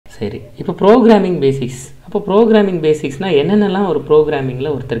சரி, இப்போ programming basics. அப்போ ப்ரோக்ராமிங் பேசிக்ஸ்னால் என்னென்னலாம் ஒரு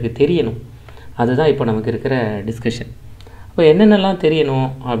ப்ரோக்ராமிங்கில் ஒருத்தருக்கு தெரியணும், அதுதான் இப்போ நமக்கு இருக்கிற டிஸ்கஷன். இப்போ என்னென்னலாம் தெரியணும்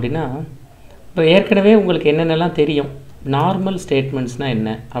அப்படின்னா, இப்போ ஏற்கனவே உங்களுக்கு என்னென்னலாம் தெரியும், நார்மல் ஸ்டேட்மெண்ட்ஸ்னால் என்ன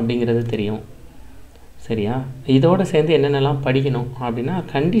அப்படிங்கிறது தெரியும். சரியா? இதோடு சேர்ந்து என்னென்னலாம் படிக்கணும் அப்படின்னா,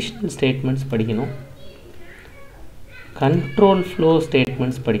 கண்டிஷனல் ஸ்டேட்மெண்ட்ஸ் படிக்கணும், கண்ட்ரோல் ஃப்ளோ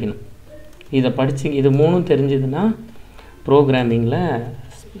ஸ்டேட்மெண்ட்ஸ் படிக்கணும். இதை படித்து இது மூணும் தெரிஞ்சதுன்னா ப்ரோக்ராமிங்கில்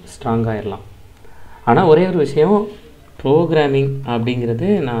ஸ்ட்ராங்காகிடலாம். ஆனால் ஒரே ஒரு விஷயம், ப்ரோக்ராமிங் அப்படிங்கிறது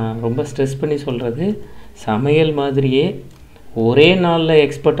நான் ரொம்ப ஸ்ட்ரெஸ் பண்ணி சொல்கிறது, சமையல் மாதிரியே ஒரே நாளில்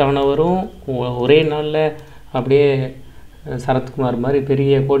எக்ஸ்பர்ட் ஆனவரும் ஒரே நாளில் அப்படியே சரத்குமார் மாதிரி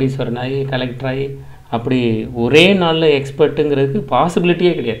பெரிய கோடீஸ்வரன் ஆகி கலெக்டர் ஆகி அப்படி ஒரே நாளில் எக்ஸ்பர்ட்டுங்கிறதுக்கு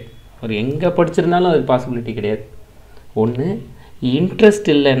பாசிபிலிட்டியே கிடையாது. அவர் எங்கே படிச்சிருந்தாலும் அது பாசிபிலிட்டி கிடையாது. ஒன்று, இன்ட்ரெஸ்ட்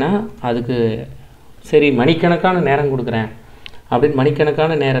இல்லைன்னா அதுக்கு சரி மணிக்கணக்கான நேரம் கொடுக்குறேன் அப்படின்னு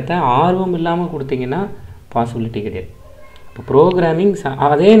மணிக்கணக்கான நேரத்தை ஆர்வம் இல்லாமல் கொடுத்தீங்கன்னா பாசிபிலிட்டி கிடையாது. இப்போ ப்ரோக்ராமிங்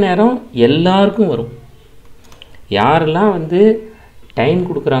அதே நேரம் எல்லாருக்கும் வரும். யாரெல்லாம் டைம்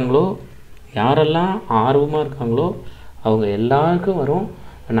கொடுக்குறாங்களோ, யாரெல்லாம் ஆர்வமாக இருக்காங்களோ அவங்க எல்லாருக்கும் வரும்.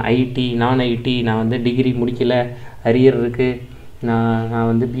 ஐடி, நான் ஐடி, நான் டிகிரி முடிக்கலை, அரியர் இருக்குது,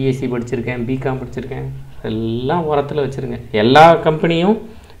 நான் பிஎஸ்சி படிச்சிருக்கேன், பிகாம் படிச்சிருக்கேன், எல்லாம் உரத்தில் வச்சுருங்க. எல்லா கம்பெனியும்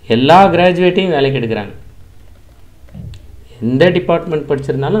எல்லா கிராஜுவேட்டையும் வேலைக்கு எடுக்கிறாங்க. எந்த டிபார்ட்மெண்ட்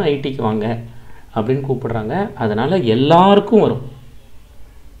படிச்சிருந்தாலும் ஐடிக்கு வாங்க அப்படின்னு கூப்பிடுறாங்க. அதனால் எல்லாருக்கும் வரும்,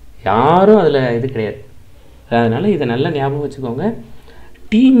 யாரும் அதில் இது கிடையாது. அதனால் இதை நல்லா ஞாபகம் வச்சுக்கோங்க.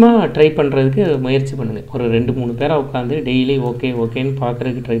 டீமாக ட்ரை பண்ணுறதுக்கு முயற்சி பண்ணுங்கள். ஒரு 2-3 பேராக உட்காந்து டெய்லி ஓகேன்னு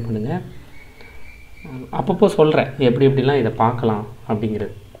பார்க்குறதுக்கு ட்ரை பண்ணுங்கள். அப்பப்போ சொல்கிறேன் எப்படி எப்படிலாம் இதை பார்க்கலாம்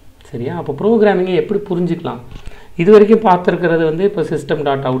அப்படிங்கிறது. சரியா? அப்போ ப்ரோக்ராமிங்கை எப்படி புரிஞ்சுக்கலாம், இது வரைக்கும் பார்த்துருக்கிறது இப்போ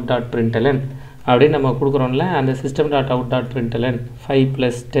system.out.println அப்படின்னு நம்ம கொடுக்குறோம்ல, அந்த system.out.println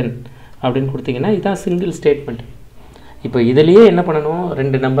 5+10 அப்படின்னு கொடுத்தீங்கன்னா இதுதான் சிங்கிள் ஸ்டேட்மெண்ட். இப்போ இதுலேயே என்ன பண்ணணும்,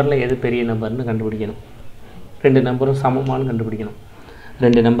 2 நம்பரில் எது பெரிய நம்பர்னு கண்டுபிடிக்கணும், 2 நம்பரும் சமமானு கண்டுபிடிக்கணும்,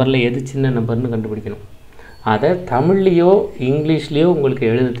 2 நம்பரில் எது சின்ன நம்பர்னு கண்டுபிடிக்கணும். அதை தமிழ்லேயோ இங்கிலீஷ்லேயோ உங்களுக்கு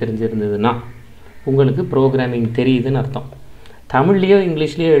எழுத தெரிஞ்சிருந்ததுன்னா உங்களுக்கு ப்ரோக்ராமிங் தெரியுதுன்னு அர்த்தம். தமிழ்லேயோ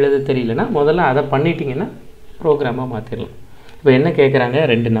இங்கிலீஷ்லேயோ எழுத தெரியலனா முதல்ல அதை பண்ணிட்டீங்கன்னா ப்ரோக்ராமாக மாற்றிடலாம். இப்போ என்ன கேட்குறாங்க,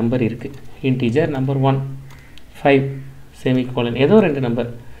 2 நம்பர் இருக்குது. இன்டீஜர் நம்பர் 1 5 செமிகோலன், ஏதோ 2 நம்பர்.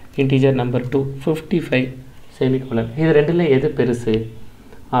 Integer number 2 55 semicolon. இது ரெண்டில் எது பெருசு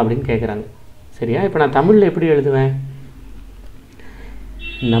அப்படின்னு கேட்குறாங்க. சரியா? இப்போ நான் தமிழில் எப்படி எழுதுவேன்,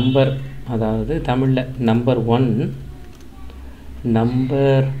 நம்பர், அதாவது தமிழில் நம்பர் 1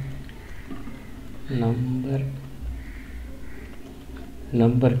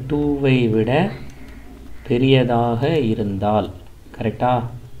 நம்பர் 2வை விட பெரியதாக இருந்தால், கரெக்டா,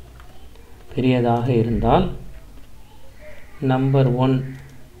 பெரியதாக இருந்தால் நம்பர் 1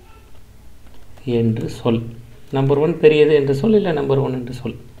 என்று சொல். நம்பர் 1 பெரியது என்று சொல், இல்லை நம்பர் 1 என்று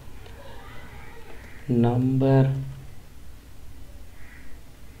சொல். நம்பர்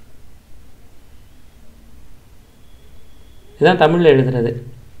இதுதான் தமிழில் எழுதுறது.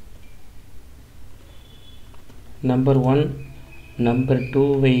 நம்பர் 1 நம்பர்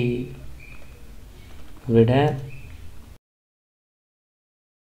 2வை விட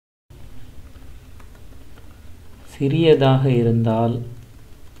சிறியதாக இருந்தால்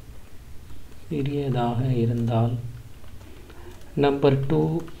நம்பர் 2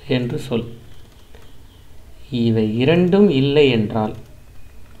 என்று சொல். இவை இரண்டும் இல்லை என்றால்,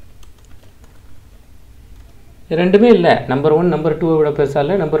 ரெண்டுமே இல்லை, நம்பர் 1 நம்பர் 2வை விட பெருசாக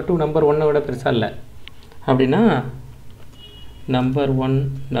இல்லை, நம்பர் 2 நம்பர் 1னை விட பெருசாக இல்லை அப்படின்னா நம்பர் 1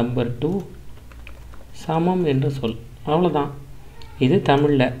 நம்பர் 2 சமம் என்று சொல். அவ்வளோதான். இது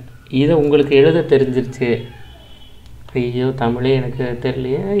தமிழில். இதை உங்களுக்கு எழுத தெரிஞ்சிருச்சு, ஐயோ தமிழே எனக்கு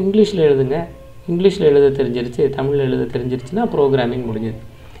தெரியலையே, இங்கிலீஷில் எழுதுங்க. இங்கிலீஷில் எழுத தெரிஞ்சிருச்சு, தமிழில் எழுத தெரிஞ்சிருச்சுன்னா ப்ரோக்ராமிங் முடிஞ்சுது.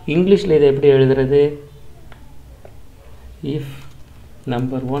 இங்கிலீஷில் இதை எப்படி எழுதுறது, if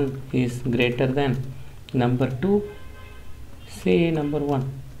number 1 is greater than number 2 say number 1.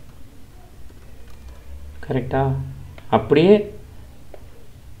 கரெக்டா? அப்படியே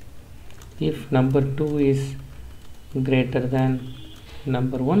if number 2 is greater than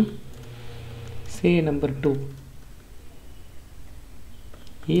number 1 say number 2.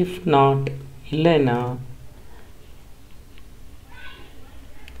 If not, இல்லைன்னா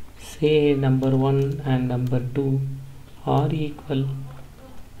சே number 1 and number 2 R equal.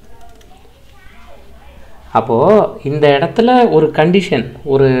 அப்போது இந்த இடத்துல ஒரு கண்டிஷன்,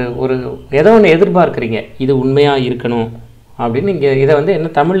 ஒரு ஏதோ ஒன்று எதிர்பார்க்குறீங்க, இது உண்மையாக இருக்கணும் அப்படின்னு. இதை என்ன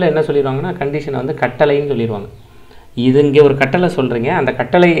தமிழில் என்ன சொல்லிடுவாங்கன்னா, கண்டிஷனை கட்டளைன்னு சொல்லிடுவாங்க. இது இங்கே ஒரு கட்டளை சொல்கிறீங்க, அந்த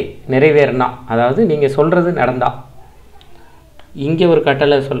கட்டளை நிறைவேறினா, அதாவது நீங்கள் சொல்கிறது நடந்தா, இங்கே ஒரு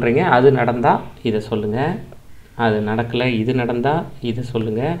கட்டளை சொல்கிறீங்க, அது நடந்தால் இதை சொல்லுங்கள். அது நடக்கலை, இது நடந்தால் இதை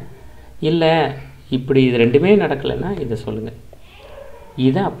சொல்லுங்கள். இல்லை இப்படி இது ரெண்டுமே நடக்கலைன்னா இதை சொல்லுங்கள்.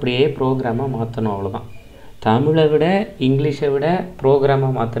 இதை அப்படியே ப்ரோக்ராமாக மாற்றணும், அவ்வளோதான். தமிழை விட இங்கிலீஷை விட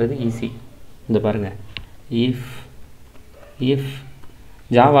ப்ரோக்ராமாக மாற்றுறது ஈஸி. இந்த பாருங்கள், if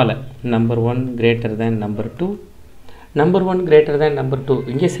ஜாவாவில் number 1 greater than number 2, number 1 greater than number 2.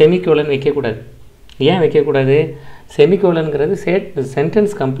 இங்கே செமிகோலன் வைக்கக்கூடாது. ஏன் வைக்கக்கூடாது? செமிகோலனுங்கிறது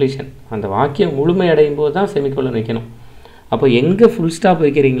சென்டென்ஸ் கம்ப்ளீஷன், அந்த வாக்கியம் முழுமை அடையும் போது தான் செமிகோலன் வைக்கணும். அப்போ எங்கே ஃபுல் ஸ்டாப்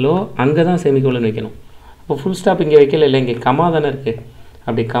வைக்கிறீங்களோ அங்கே தான் செமிகோலன் வைக்கணும். அப்போ ஃபுல் ஸ்டாப் இங்கே வைக்கல, இல்லை இங்கே கமா தானே இருக்குது.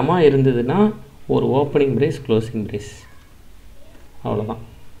 அப்படி கமா இருந்ததுன்னா ஒரு ஓப்பனிங் பிரேஸ் க்ளோசிங் பிரேஸ், அவ்வளோதான்.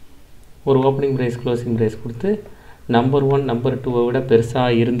 ஒரு ஓப்பனிங் பிரேஸ் க்ளோசிங் பிரேஸ் கொடுத்து நம்பர் 1 நம்பர் 2 விட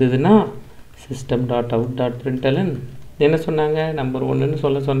பெருசாக இருந்ததுன்னா சிஸ்டம் டாட் அவுட் டாட் பிரிண்டலன் என்ன சொன்னாங்க, நம்பர் 1ன்னு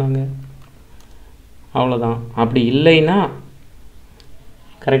சொல்ல சொன்னாங்க, அவ்வளோதான். அப்படி இல்லைன்னா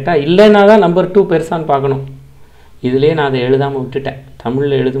கரெக்டாக இல்லைன்னா தான் நம்பர் 2 பெருசான்னு பார்க்கணும். இதுலேயே நான் அதை எழுதாமல் விட்டுட்டேன்.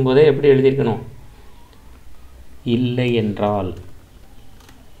 தமிழில் எழுதும்போதே எப்படி எழுதியிருக்கணும், இல்லை என்றால்.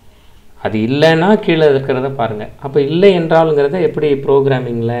 அது இல்லைன்னா கீழே இருக்கிறத பாருங்கள். அப்போ இல்லை என்றாலுங்கிறத எப்படி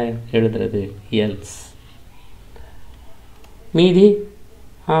ப்ரோக்ராமிங்கில் எழுதுறது, எல்ஸ். மீதி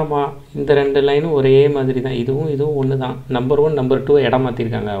ஆமாம், இந்த 2 லைனும் ஒரே மாதிரி தான், இதுவும் ஒன்று தான். நம்பர் 1 நம்பர் 2 இடம்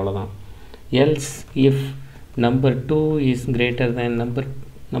மாற்றிருக்காங்க, அவ்வளோதான். Else if number 2 is greater than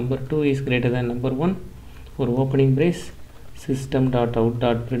number 2 is greater than number 1, ஒரு opening brace system dot out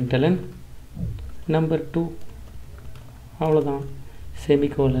dot பிரிண்டலன் number 2, அவ்வளோதான்.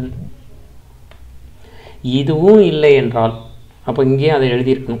 செமிகோலன். இதுவும் இல்லை என்றால் அப்போ இங்கேயும் அதை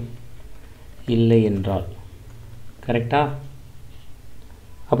எழுதியிருக்கணும், இல்லை என்றால். கரெக்டா?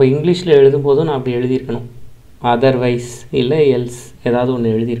 அப்போ இங்கிலீஷில் எழுதும்போதும் நான் அப்படி எழுதியிருக்கணும், அதர்வைஸ் இல்லை எல்ஸ் ஏதாவது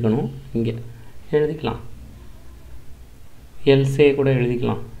ஒன்று எழுதியிருக்கணும். இங்கே எழுதிக்கலாம், எல்ஸே கூட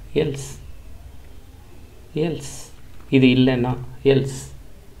எழுதிக்கலாம், எல்ஸ். இது இல்லைன்னா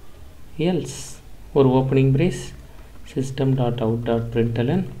எல்ஸ் ஒரு opening brace system dot out dot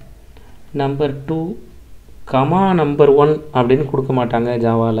பிரிண்டலன் number 2 comma number 1 அப்படின்னு கொடுக்க மாட்டாங்க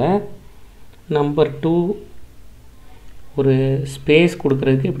ஜாவாவில். நம்பர் 2 ஒரு ஸ்பேஸ்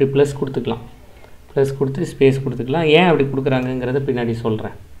கொடுக்குறதுக்கு இப்படி ப்ளஸ் கொடுத்துக்கலாம், ப்ளஸ் கொடுத்து ஸ்பேஸ் கொடுத்துக்கலாம். ஏன் அப்படி கொடுக்குறாங்கங்கிறத பின்னாடி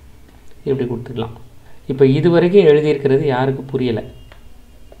சொல்கிறேன். இப்படி கொடுத்துக்கலாம். இப்போ இது வரைக்கும் எழுதியிருக்கிறது யாருக்கு புரியலை,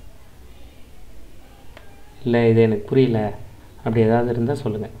 இல்லை இது எனக்கு புரியல அப்படி ஏதாவது இருந்தால்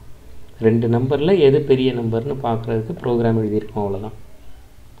சொல்லுங்கள். 2 நம்பரில் எது பெரிய நம்பர்னு பார்க்குறதுக்கு ப்ரோக்ராம் எழுதியிருக்கோம், அவ்வளோதான்.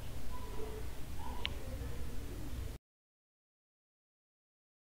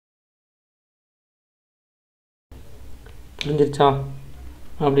 புரிஞ்சிருச்சா?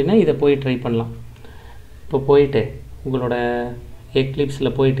 அப்படின்னா இதை போய் ட்ரை பண்ணலாம். இப்போ போயிட்டு உங்களோட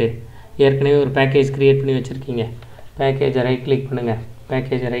எக்லிப்ஸில் போயிட்டு ஏற்கனவே ஒரு பேக்கேஜ் க்ரியேட் பண்ணி வச்சுருக்கீங்க. பேக்கேஜை ரைட் கிளிக் பண்ணுங்கள்.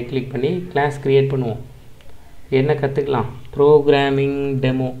 பேக்கேஜை ரைட் கிளிக் பண்ணி கிளாஸ் க்ரியேட் பண்ணுவோம். என்ன கற்றுக்கலாம், ப்ரோக்ராமிங்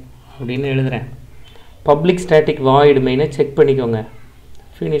டெமோ அப்படின்னு எழுதுகிறேன். பப்ளிக் ஸ்டாட்டிக் வாய்டு மெயினை செக் பண்ணிக்கோங்க,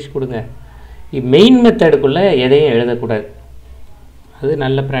 ஃபினிஷ் கொடுங்க. மெயின் மெத்தடுக்குள்ளே எதையும் எழுதக்கூடாது, அது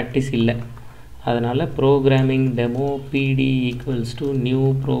நல்ல ப்ராக்டிஸ் இல்லை. அதனால் ப்ரோக்ராமிங் டெமோ பிடி equals to new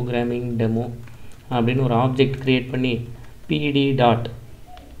programming demo அப்படின்னு ஒரு ஆப்ஜெக்ட் க்ரியேட் பண்ணி பிடி dot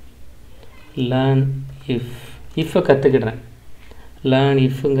learn இஃப்பை கற்றுக்கிடுறேன். Learn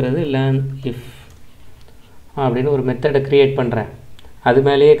இஃப்ங்கிறது learn if அப்படின்னு ஒரு மெத்தடை க்ரியேட் பண்ணுறேன். அது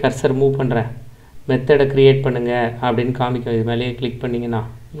மேலேயே கர்சர் மூவ் பண்ணுறேன். மெத்தடை க்ரியேட் பண்ணுங்கள் அப்படின்னு காமிக்கும். இது மேலேயே கிளிக் பண்ணிங்கன்னா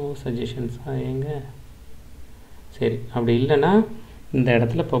நோ சஜஷன்ஸ் எங்க. சரி, அப்படி இல்லைன்னா இந்த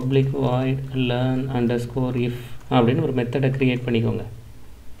இடத்துல public void learn underscore if அப்படின்னு ஒரு மெத்தடை க்ரியேட் பண்ணிக்கோங்க.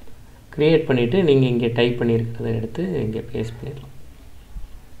 க்ரியேட் பண்ணிவிட்டு நீங்கள் இங்கே டைப் பண்ணியிருக்கிறத எடுத்து இங்கே பேஸ்ட் பண்ணிடலாம்.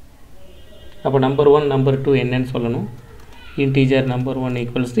 அப்போ நம்பர் 1 நம்பர் 2 என்னன்னு சொல்லணும். இன்டீஜர் நம்பர் 1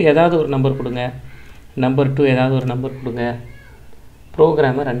 ஈக்குவல்ஸ் டு ஏதாவது ஒரு நம்பர் கொடுங்க, நம்பர் 2 ஏதாவது ஒரு நம்பர் கொடுங்க.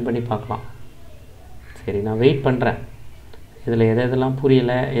 ப்ரோக்ராமை ரன் பண்ணி பார்க்கலாம். சரி, நான் வெயிட் பண்ணுறேன். இதில் எதெல்லாம்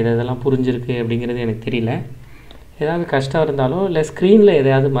புரியலை, எதெல்லாம் புரிஞ்சிருக்கு அப்படிங்கிறது எனக்கு தெரியல. ஏதாவது கஷ்டம் இருந்தாலோ இல்லை ஸ்க்ரீனில்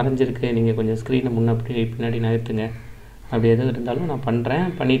எதையாவது மறைஞ்சிருக்கு, நீங்கள் கொஞ்சம் ஸ்க்ரீனை முன்னாடி பின்னாடி நகர்த்துங்க. அப்படி எதுவும் இருந்தாலும் நான் பண்ணுறேன்,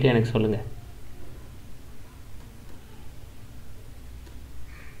 பண்ணிவிட்டு எனக்கு சொல்லுங்கள்.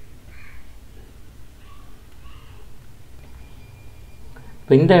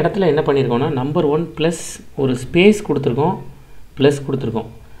 இப்போ இந்த இடத்துல என்ன பண்ணியிருக்கோம்னா நம்பர் 1 ப்ளஸ் ஒரு ஸ்பேஸ் கொடுத்துருக்கோம், ப்ளஸ்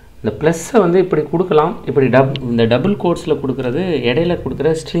கொடுத்துருக்கோம். இந்த ப்ளஸ்ஸை வந்து இப்படி கொடுக்கலாம். இப்படி இந்த டபுள் கோட்ஸில் கொடுக்குறது இடையில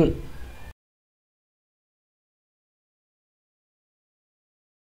கொடுக்குற ஸ்ட்ரிங்.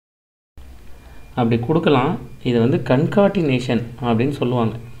 அப்படி கொடுக்கலாம். இதை வந்து கன்கார்டினேஷன் அப்படின்னு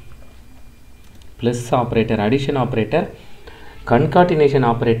சொல்லுவாங்க. Plus operator, addition operator concatenation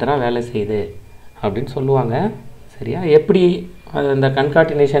ஆப்ரேட்டராக வேலை செய்யுது அப்படின்னு சொல்லுவாங்க. சரியா? எப்படி அந்த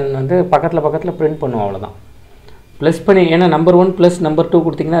கன்கார்டினேஷன் வந்து பக்கத்தில் பிரிண்ட் பண்ணுவோம், அவ்வளோதான். ப்ளஸ் பண்ணி, ஏன்னா நம்பர் 1 ப்ளஸ் நம்பர் 2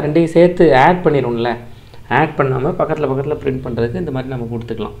 கொடுத்திங்கன்னா ரெண்டையும் சேர்த்து ஆட் பண்ணிடும்ல. ஆட் பண்ணாமல் பக்கத்தில் பிரிண்ட் பண்ணுறதுக்கு இந்த மாதிரி நம்ம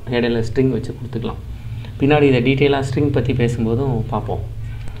கொடுத்துக்கலாம். இடையில ஸ்ட்ரிங் வச்சு கொடுத்துக்கலாம். பின்னாடி இதை டீட்டெயிலாக ஸ்ட்ரிங் பற்றி பேசும்போதும் பார்ப்போம்.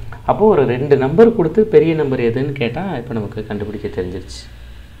 அப்போது ஒரு 2 நம்பர் கொடுத்து பெரிய நம்பர் எதுன்னு கேட்டால் இப்போ நமக்கு கண்டுபிடிக்க தெரிஞ்சிருச்சு.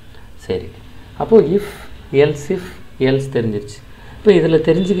 சரி, அப்போது இஃப் எல்ஸ் தெரிஞ்சிருச்சு. இப்போ இதில்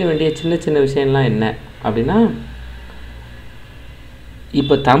தெரிஞ்சிக்க வேண்டிய சின்ன விஷயம்லாம் என்ன அப்படின்னா,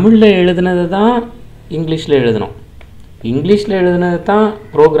 இப்போ தமிழில் எழுதுனது தான் இங்கிலீஷில் எழுதணும், இங்கிலீஷில் எழுதுனது தான்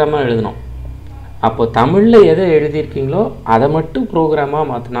ப்ரோக்ராமாக எழுதணும். அப்போ தமிழில் எதை எழுதியிருக்கீங்களோ அதை மட்டும் ப்ரோக்ராமாக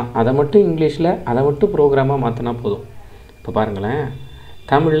மாற்றினா, அதை மட்டும் இங்கிலீஷில் அதை மட்டும் ப்ரோக்ராமாக மாற்றினா போதும். இப்போ பாருங்களேன்,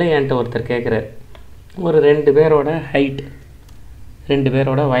 தமிழில் என்கிட்ட ஒருத்தர் கேட்குறார், ஒரு 2 பேரோட ஹைட், 2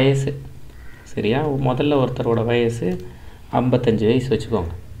 பேரோட வயசு. சரியா? முதல்ல ஒருத்தரோட வயசு 55 வயசு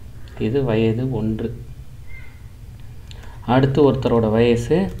வச்சுக்கோங்க, இது வயது 1. அடுத்து ஒருத்தரோட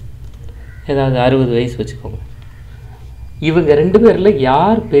வயசு ஏதாவது 60 வயசு வச்சுக்கோங்க. இவங்க 2 பேரில்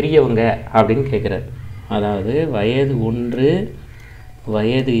யார் பெரியவங்க அப்படின்னு கேட்குறாரு. அதாவது வயது 1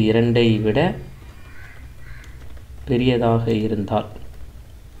 வயது 2ஐ விட பெரியதாக இருந்தால்,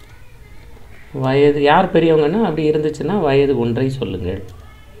 வயது யார் பெரியவங்கன்னா அப்படி இருந்துச்சுன்னா வயது 1ஐ சொல்லுங்கள்,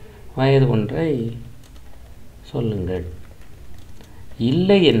 வயது 1ஐ சொல்லுங்கள்.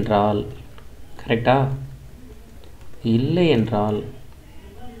 இல்லை என்றால், கரெக்டா? இல்லை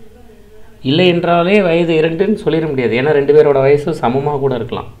என்றாலே வயது 2ன்னு சொல்லிட முடியாது. ஏன்னா 2 பேரோட வயசும் சமமாக கூட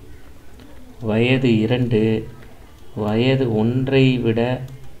இருக்கலாம். வயது 2 வயது 1ஐ விட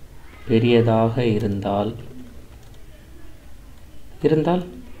பெரியதாக இருந்தால்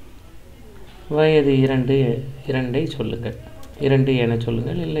வயது 2ஐ சொல்லுங்கள், 2 என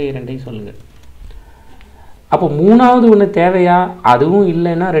சொல்லுங்கள், இல்லை 2ஐ சொல்லுங்கள். அப்போ 3வது ஒன்று தேவையா? அதுவும்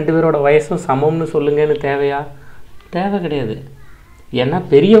இல்லைன்னா 2 பேரோட வயசும் சமம்னு சொல்லுங்கன்னு தேவையா? தேவை கிடையாது. ஏன்னா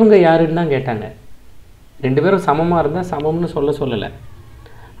பெரியவங்க யாருன்னு தான் கேட்டாங்க. 2 பேரும் சமமாக இருந்தால் சமம்னு சொல்லலை.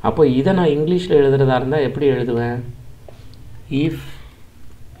 அப்போ இதை நான் இங்கிலீஷில் எழுதுறதா இருந்தால் எப்படி எழுதுவேன்? If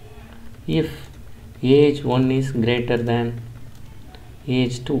age 1 is greater than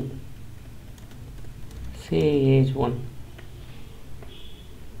age 2, say age 1,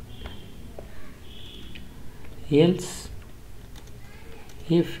 else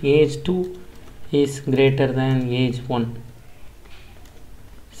if age 2 is greater than age 1,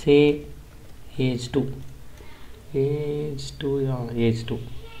 say age 2.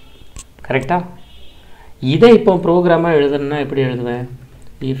 கரெக்டா? இதை இப்போ ப்ரோக்ராமாக எழுதுனா எப்படி எழுதுவேன்?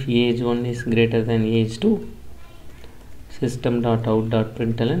 if age 1 is greater than age 2,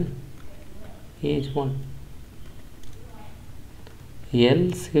 system.out.println age 1.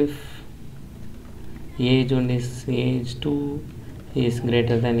 Else if age 1 is age 2 is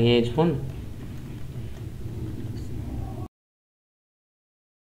greater than age 1,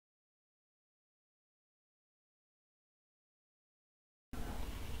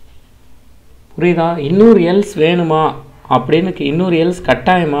 புரியுதா? இன்னொரு else வேணுமா அப்படின்னு, இன்னொரு எல்ஸ்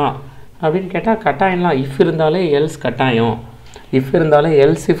கட்டாயமா அப்படின்னு கேட்டால் கட்டாயம்லாம் இஃப் இருந்தாலே எல்ஸ் கட்டாயம், இஃப் இருந்தாலே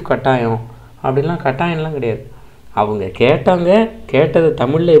எல்ஸ் இஃப் கட்டாயம் அப்படின்லாம் கட்டாயம்லாம் கிடையாது. அவங்க கேட்டது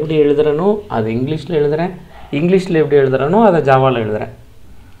தமிழில் எப்படி எழுதுறனோ அது இங்கிலீஷில் எழுதுகிறேன், இங்கிலீஷில் எப்படி எழுதுறனோ அதை ஜாவாவில் எழுதுகிறேன்.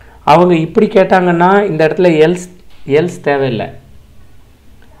 அவங்க இப்படி கேட்டாங்கன்னா இந்த இடத்துல எல்ஸ் தேவையில்லை.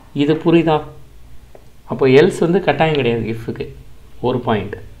 இது புரியுதா? அப்போ எல்ஸ் வந்து கட்டாயம் கிடையாது இஃப்க்கு. ஒரு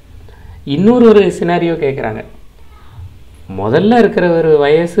பாயிண்ட். இன்னொரு சினாரியோ கேட்குறாங்க, முதல்ல இருக்கிற ஒரு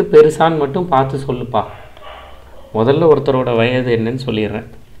வயசு பெருசான்னு மட்டும் பார்த்து சொல்லுப்பா. முதல்ல ஒருத்தரோட வயது என்னன்னு சொல்லிடுறேன்,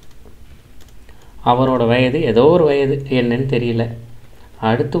 அவரோட வயது ஏதோ ஒரு வயது என்னன்னு தெரியல.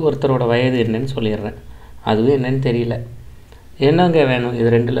 அடுத்து ஒருத்தரோட வயது என்னன்னு சொல்லிடுறேன், அதுவும் என்னன்னு தெரியல. என்னங்க வேணும்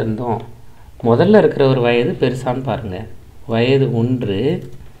இது ரெண்டுல இருந்தும்? முதல்ல இருக்கிற ஒரு வயது பெருசான்னு பாருங்கள். வயது 1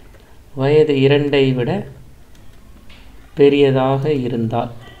 வயது 2ஐ விட பெரியதாக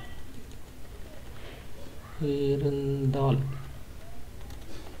இருந்தால்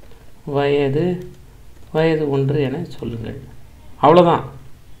வயது 1 என சொல்லுங்கள். அவ்வளோதான்.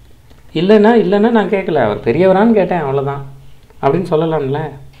 இல்லைன்னா நான் கேட்கல, அவர் பெரியவரான்னு கேட்டேன், அவ்வளோதான் அப்படின்னு சொல்லலாம்ல.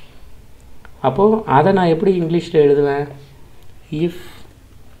 அப்போது அதை நான் எப்படி இங்கிலீஷில் எழுதுவேன்?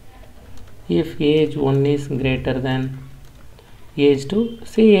 If age 1 is greater than age 2,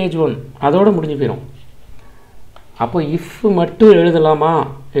 see age 1, அதோடு முடிஞ்சு போயிடும். அப்போ இஃப் மட்டும் எழுதலாமா?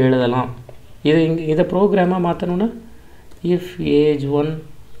 எழுதலாம். இதை ப்ரோக்ராமாக மாற்றணுன்னா if age 1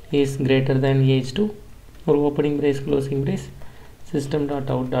 is greater than age 2, ஒரு opening brace closing brace,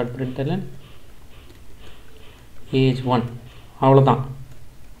 system.out.println age 1, அவ்வளோதான்.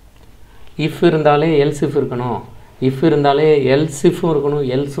 இஃப் இருந்தாலே எல்ஸ் இஃப் இருக்கணும், இஃப் இருந்தாலே எல்ஸ் இஃப்பும் இருக்கணும்,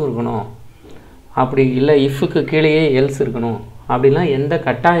 எல்ஸும் இருக்கணும். அப்படி இல்லை இஃப்க்கு கீழேயே எல்ஸ் இருக்கணும் அப்படிலாம் எந்த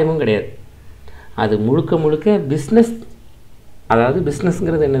கட்டாயமும் கிடையாது. அது முழுக்க முழுக்க பிஸ்னஸ். அதாவது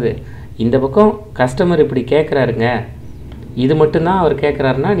பிஸ்னஸ்ங்கிறது என்னது, இந்த பக்கம் கஸ்டமர் இப்படி கேட்குறாருங்க, இது மட்டும்தான் அவர்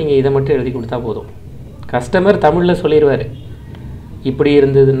கேட்குறாருன்னா நீங்கள் இதை மட்டும் எழுதி கொடுத்தா போதும். கஸ்டமர் தமிழில் சொல்லிடுவார், இப்படி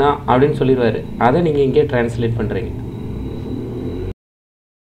இருந்ததுன்னா அப்படின்னு சொல்லிடுவார். அதை நீங்கள் இங்கே ட்ரான்ஸ்லேட் பண்ணுறீங்க.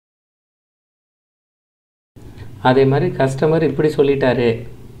 அதே மாதிரி கஸ்டமர் இப்படி சொல்லிட்டாரு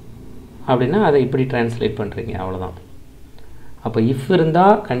அப்படின்னா அதை இப்படி ட்ரான்ஸ்லேட் பண்ணுறீங்க, அவ்வளோதான். அப்போ இஃப்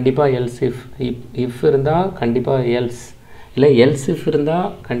இருந்தால் கண்டிப்பாக எல்ஸ், இஃப் இருந்தால் கண்டிப்பாக எல்ஸ், இல்லை எல்ஸ் இஃப் இருந்தால்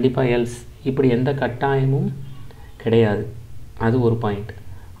கண்டிப்பாக எல்ஸ், இப்படி எந்த கட்டாயமும் கிடையாது. அது ஒரு பாயிண்ட்.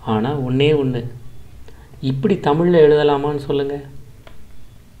 ஆனால் ஒன்றே ஒன்று, இப்படி தமிழில் எழுதலாமான்னு சொல்லுங்கள்.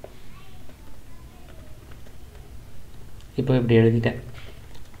 இப்போ இப்படி எழுதிட்டேன்,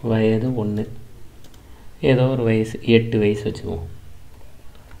 வயது 1, ஏதோ ஒரு வயசு 8 வயசு வச்சுக்குவோம்,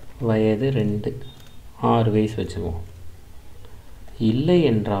 வயது 2 6 வயசு வச்சுக்குவோம். இல்லை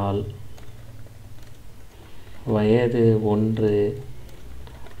என்றால் வயது 1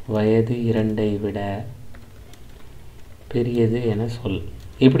 வயது 2ஐ விட பெரியது என சொல்.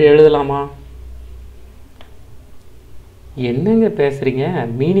 இப்படி எழுதலாமா? என்னங்க பேசுகிறீங்க,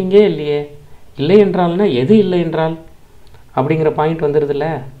 மீனிங்கே இல்லையே. இல்லை என்றால்னா எது இல்லை என்றால் அப்படிங்கிற பாயிண்ட் வந்துடுதுல்ல.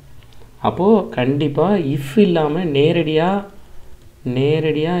 அப்போது கண்டிப்பாக இஃப் இல்லாமல்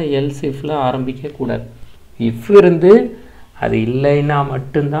நேரடியாக எல்ஸ் இஃப்பில் ஆரம்பிக்கக்கூடாது. இஃப் இருந்து அது இல்லைன்னா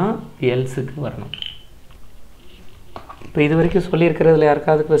மட்டும்தான் எல்ஸுக்கு வரணும். இப்போ இது வரைக்கும் சொல்லியிருக்கிறதுல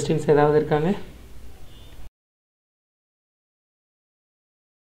யாருக்காவது கொஸ்டின்ஸ் ஏதாவது இருக்காங்க?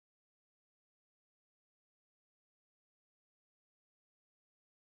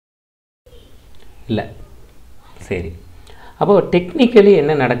 இல்லை. சரி, அப்போது டெக்னிக்கலி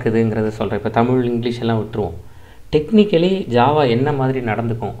என்ன நடக்குதுங்கிறத சொல்கிறேன். இப்போ தமிழ் இங்கிலீஷ் எல்லாம் விட்டுருவோம். டெக்னிக்கலி ஜாவா என்ன மாதிரி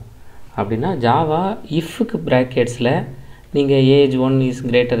நடந்துக்கும் அப்படின்னா, ஜாவா இஃப்க்கு ப்ராக்கெட்ஸில் நீங்கள் age 1 is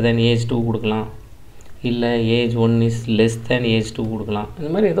greater than age 2 கொடுக்கலாம், இல்லை age 1 is less than age 2 கொடுக்கலாம். இந்த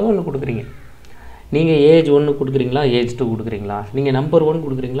மாதிரி ஏதோ ஒன்று கொடுக்குறீங்க. நீங்கள் ஏஜ் 1 கொடுக்குறீங்களா, ஏஜ் 2 கொடுக்குறீங்களா, நீங்கள் நம்பர் 1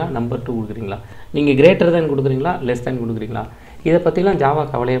 கொடுக்குறீங்களா, நம்பர் 2 கொடுக்குறீங்களா, நீங்கள் கிரேட்டர் தேன் கொடுக்குறீங்களா, லெஸ் தேன் கொடுக்குறீங்களா, இதை பற்றிலாம் ஜாவா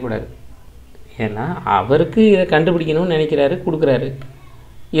கவலையப்படாது. ஏன்னா அவருக்கு இதை கண்டுபிடிக்கணும்னு நினைக்கிறாரு, கொடுக்குறாரு.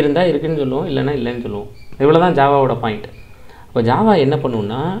 இருந்தால் இருக்குதுன்னு சொல்லுவோம், இல்லைன்னா இல்லைன்னு சொல்லுவோம். இவ்வளோ தான் ஜாவாவோட பாயிண்ட். அப்போ ஜாவா என்ன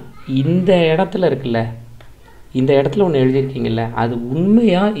பண்ணுன்னா, இந்த இடத்துல இருக்குல்ல, இந்த இடத்துல ஒன்று எழுதியிருக்கீங்கல்ல, அது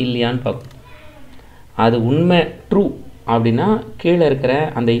உண்மையா இல்லையான்னு பார்க்கும். அது உண்மை ட்ரூ அப்படின்னா கீழே இருக்கிற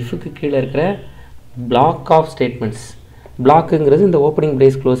அந்த இஃப்க்கு கீழே இருக்கிற பிளாக் ஆஃப் ஸ்டேட்மெண்ட்ஸ், பிளாக்குங்கிறது இந்த ஓப்பனிங்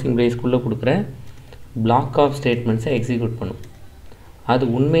பிரேஸ் க்ளோசிங் பிரேஸ்க்குள்ளே கொடுக்குற பிளாக் ஆஃப் ஸ்டேட்மெண்ட்ஸை எக்ஸிக்யூட் பண்ணும். அது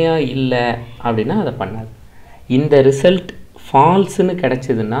உண்மையாக இல்லை அப்படின்னா அதை பண்ணாது. இந்த ரிசல்ட் ஃபால்ஸுன்னு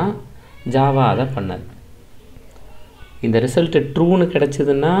கிடச்சிதுன்னா ஜாவா அதை பண்ணாது. இந்த ரிசல்ட்டு ட்ரூன்னு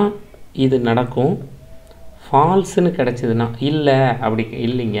கிடச்சிதுன்னா இது நடக்கும். ஃபால்ஸுன்னு கிடச்சிதுன்னா இல்லை, அப்படி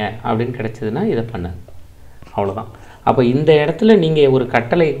இல்லைங்க அப்படின்னு கிடச்சிதுன்னா இதை பண்ணாது. அவ்வளோதான். அப்போ இந்த இடத்துல நீங்கள் ஒரு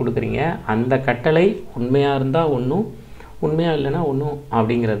கட்டளை கொடுக்குறீங்க, அந்த கட்டளை உண்மையாக இருந்தால் ஒன்றும், உண்மையாக இல்லைன்னா ஒன்றும்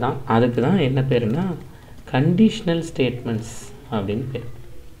அப்படிங்கிறது தான். அதுக்கு தான் என்ன பேருன்னா கண்டிஷ்னல் ஸ்டேட்மெண்ட்ஸ் அப்படின்னு பேர்.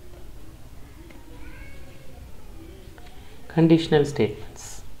 Conditional statements.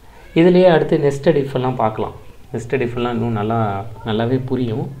 இதுலேயே அடுத்து நெஸ்டட் இஃப் எல்லாம் பார்க்கலாம். நெஸ்டட் இஃப் எல்லாம் இன்னும் நல்லாவே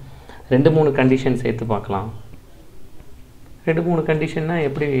புரியும். 2-3 கண்டிஷன் சேர்த்து பார்க்கலாம். 2-3 கண்டிஷன்னா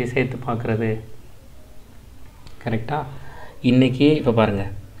எப்படி சேர்த்து பார்க்குறது கரெக்டாக? இன்றைக்கி இப்போ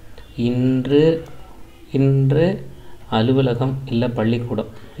பாருங்கள், இன்று அலுவலகம் இல்லை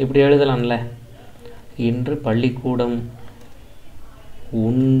பள்ளிக்கூடம் இப்படி எழுதலாம்ல. இன்று பள்ளிக்கூடம்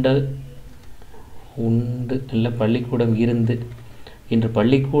உண்டு இல்லை பள்ளிக்கூடம் இருந்து, இன்று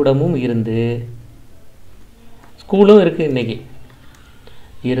பள்ளிக்கூடமும் இருந்து, ஸ்கூலும் இருக்குது இன்றைக்கி,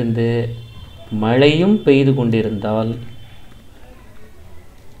 இருந்து மழையும் பெய்து கொண்டிருந்தால்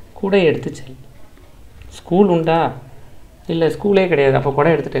குடை எடுத்து செல். ஸ்கூல் உண்டா? இல்லை ஸ்கூலே கிடையாது. அப்போ குடை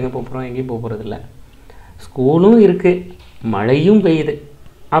எடுத்துகிட்டு எங்கே போகிறோம்? எங்கேயும் போகிறதில்ல. ஸ்கூலும் இருக்குது, மழையும் பெய்யுது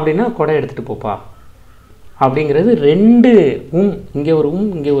அப்படின்னா குடை எடுத்துகிட்டு போப்பா அப்படிங்கிறது 2 இங்கே ஒரு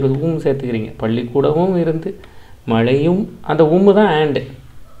இங்கே ஒரு சேர்த்துக்கிறீங்க. பள்ளிக்கூடமும் இருந்து மழையும், அந்த தான் and.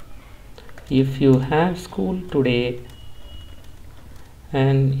 If you have school today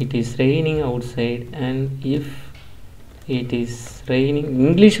and it is raining outside and if it is raining,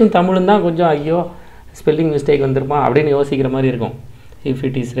 இங்கிலீஷும் தமிழும் தான் கொஞ்சம் ஐயோ ஸ்பெல்லிங் மிஸ்டேக் வந்துருமா அப்படின்னு யோசிக்கிற மாதிரி இருக்கும். if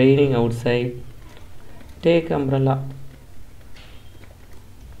it is raining outside take umbrella.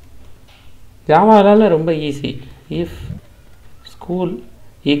 ஜாவாவில் ரொம்ப easy. if school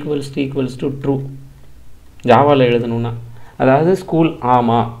equals to true ஜாவாவில் எழுதணுன்னா, அதாவது ஸ்கூல்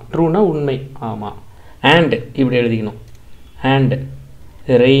ஆமாம், ட்ரூனா உண்மை ஆமாம், and இப்படி எழுதிக்கணும். and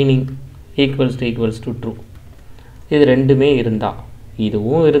raining equals to true. இது ரெண்டுமே இருந்தால்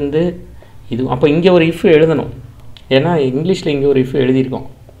இதுவும் இருந்து இதுவும். அப்போ இங்கே ஒரு இஃப் எழுதணும். ஏன்னா இங்கிலீஷில் இங்கே ஒரு இஃப் எழுதியிருக்கோம்,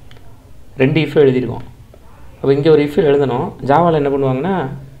 2 இஃப் எழுதியிருக்கோம். அப்போ இங்கே ஒரு இஃப் எழுதணும். ஜாவாவில் என்ன பண்ணுவாங்கன்னா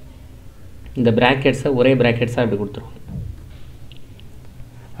இந்த ப்ராக்கெட்ஸை ஒரே ப்ராக்கெட்ஸாக இப்படி கொடுத்துருவாங்க.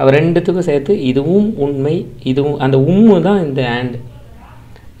 அப்போ ரெண்டுத்துக்கும் சேர்த்து இதுவும் உண்மை இதுவும், அந்த உண்மை தான் இந்த ஆண்ட்.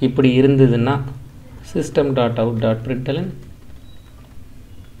 இப்படி இருந்ததுன்னா system.out.println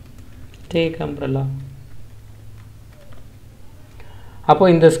take umbrella. அப்போ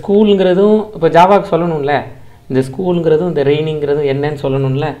இந்த ஸ்கூலுங்கிறதும் இப்போ ஜாவாக்கு சொல்லணும்ல, இந்த ஸ்கூலுங்கிறதும் இந்த ரெய்னிங்கிறதும் என்னன்னு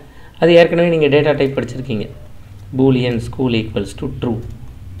சொல்லணும்ல. அது ஏற்கனவே நீங்கள் டேட்டா டைப் படிச்சிருக்கீங்க. Boolean school equals to true,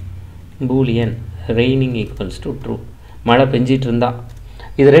 Boolean raining equals to true. மழை பெஞ்சிட்டு இருந்தா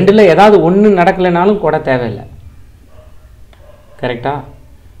இது ரெண்டில் ஏதாவது ஒன்று நடக்கலைனாலும் கூட தேவையில்லை. கரெக்டாக?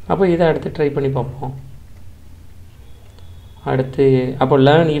 அப்போ இதை அடுத்து ட்ரை பண்ணி பார்ப்போம். அடுத்து அப்போ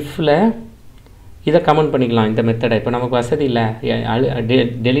லேர்ன் இஃப்பில் இதை கமெண்ட் பண்ணிக்கலாம் இந்த மெத்தடை. இப்போ நமக்கு வசதி இல்லை,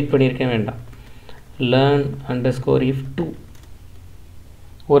 டெலீட் பண்ணியிருக்கேன், வேண்டாம். லேர்ன் அண்டர்ஸ்கோர் இஃப் 2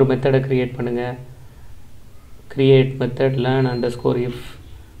 ஒரு மெத்தடை க்ரியேட் பண்ணுங்கள். Create method learn underscore if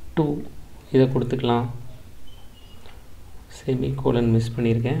 2 இதை கொடுத்துக்கலாம். செமிகோலன் மிஸ்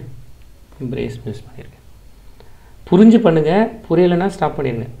பண்ணியிருக்கேன், பிரேஸ் மிஸ் பண்ணியிருக்கேன். புரிஞ்சு பண்ணுங்கள், புரியலைன்னா ஸ்டாப்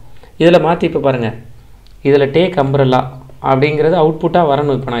பண்ணிடுங்க. இதில் மாற்றி இப்போ பாருங்கள், இதில் டேக் அம்ப்ரெல்லா அப்படிங்கிறது அவுட்புட்டாக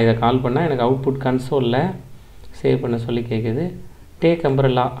வரணும். இப்போ நான் இதை கால் பண்ணால் எனக்கு அவுட்புட் கன்சோலில் சேவ் பண்ண சொல்லி கேட்குது. டேக்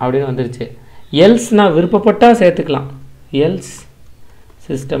அம்ப்ரெல்லா அப்படின்னு வந்துருச்சு. எல்ஸ் நான் விருப்பப்பட்டால் சேர்த்துக்கலாம். எல்ஸ்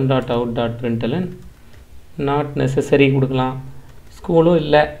system.out.println நாட் நெசசரி கொடுக்கலாம். ஸ்கூலும்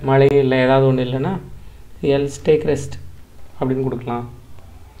இல்லை மழையும் இல்லை ஏதாவது ஒன்று இல்லைன்னா எல்ஸ் டேக் ரெஸ்ட் அப்படின்னு கொடுக்கலாம்.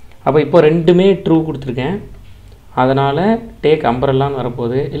 அப்போ இப்போ ரெண்டுமே ட்ரூ கொடுத்துருக்கேன். அதனால் டேக் அம்ப்ரெல்லான்னு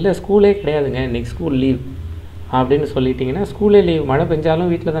வரப்போகுது. இல்லை ஸ்கூலே கிடையாதுங்க, இன்றைக்கி ஸ்கூல் லீவ் அப்படின்னு சொல்லிட்டிங்கன்னா ஸ்கூலே லீவ், மழை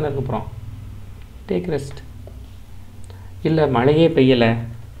பெஞ்சாலும் வீட்டில் தானே இருக்க போகிறோம். Take rest. இல்லை மழையே பெய்யலை,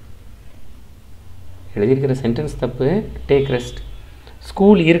 எழுதியிருக்கிற சென்டென்ஸ் தப்பு. Take rest.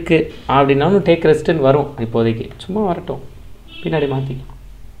 ஸ்கூல் இருக்குது அப்படின்னாலும் டேக் ரெஸ்ட்டுன்னு வரும். இப்போதைக்கு சும்மா வரட்டும், பின்னாடி மாற்றிக்கலாம்.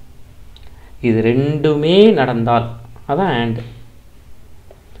 இது ரெண்டுமே நடந்தால் அதான் ஆண்ட்.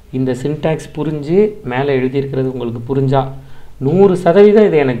 இந்த சின்டாக்ஸ் புரிஞ்சு மேலே எழுதியிருக்கிறது உங்களுக்கு புரிஞ்சா 100%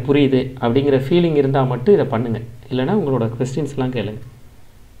 இது எனக்கு புரியுது அப்படிங்கிற ஃபீலிங் இருந்தால் மட்டும் இதை பண்ணுங்கள். இல்லைனா உங்களோட கொஸ்டின்ஸ்லாம் கேளுங்க.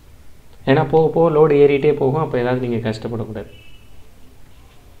 ஏன்னா போக போக லோடு ஏறிட்டே போகும். அப்போ ஏதாவது நீங்கள் கஷ்டப்படக்கூடாது.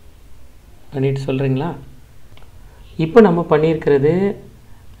 பண்ணிட்டு சொல்கிறீங்களா? இப்போ நம்ம பண்ணியிருக்கிறது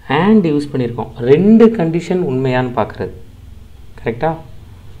ஆண்ட் யூஸ் பண்ணியிருக்கோம். 2 கண்டிஷன் உண்மையான்னு பார்க்குறது. கரெக்டாக?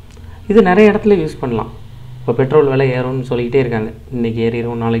 இது நிறைய இடத்துல யூஸ் பண்ணலாம். இப்போ பெட்ரோல் விலை ஏறும்னு சொல்லிக்கிட்டே இருக்காங்க, இன்றைக்கி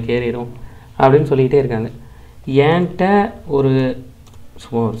ஏறிடும் நாளைக்கு ஏறிடும் அப்படின்னு சொல்லிக்கிட்டே இருக்காங்க. என்கிட்ட ஒரு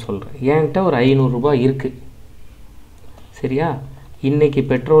சும்மா சொல்கிறேன், என்கிட்ட ஒரு 500 ரூபாய் இருக்குது, சரியா? இன்றைக்கி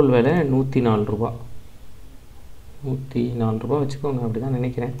பெட்ரோல் விலை 104 ரூபா, 104 ரூபா வச்சுக்கோங்க, அப்படி தான்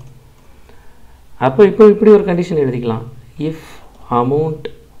நினைக்கிறேன். அப்போ இப்போ இப்படி ஒரு கண்டிஷன் எழுதிக்கலாம். If amount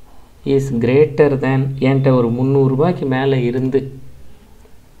is greater than, என்கிட்ட ஒரு 300 ரூபாய்க்கு மேலே இருந்து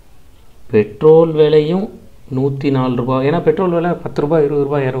பெட்ரோல் விலையும் 104 ரூபா, ஏன்னா பெட்ரோல் விலை 10 ரூபா 20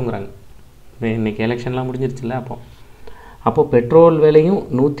 ரூபா ஏறுங்கிறாங்க. இன்றைக்கி எலெக்ஷன்லாம் முடிஞ்சிருச்சுல்ல. அப்போ பெட்ரோல் விலையும்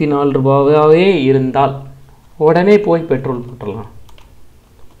 104 ரூபாவே இருந்தால் உடனே போய் பெட்ரோல் போட்டுடலாம்.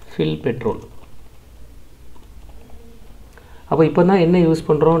 Fill petrol. அப்போ இப்போ தான் என்ன யூஸ்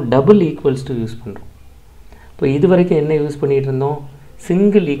பண்ணுறோம்? டபுள் ஈக்குவல்ஸ் டு யூஸ் பண்ணுறோம். இப்போ இது வரைக்கும் என்ன யூஸ் பண்ணிகிட்டு இருந்தோம்?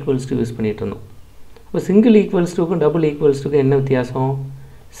 சிங்கிள் ஈக்குவல்ஸ் டு யூஸ் பண்ணிகிட்டு இருந்தோம். இப்போ சிங்கிள் ஈக்குவல்ஸ் டுக்கும் டபுள் ஈக்குவல்ஸ் டுக்கும் என்ன வித்தியாசம்?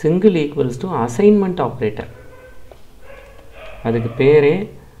 Single equals to assignment operator. அதுக்கு பேரே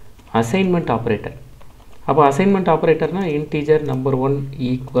அசைன்மெண்ட் ஆப்ரேட்டர். அப்போ assignment ஆப்ரேட்டர்னால் integer number 1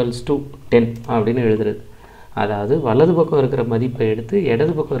 equals to 10 அப்படின்னு எழுதுறது. அதாவது வலது பக்கம் இருக்கிற மதிப்பை எடுத்து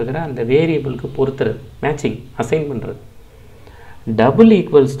இடது பக்கம் இருக்கிற அந்த வேரியபிளுக்கு பொறுத்துறது, மேட்சிங், அசைன் பண்ணுறது. டபுள்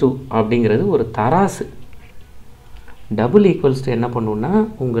ஈக்குவல்ஸ் டு அப்படிங்கிறது ஒரு தராசு. டபுள் ஈக்குவல்ஸ் டு என்ன பண்ணுன்னா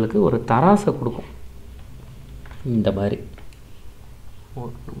உங்களுக்கு ஒரு தராசை கொடுக்கும். இந்த மாதிரி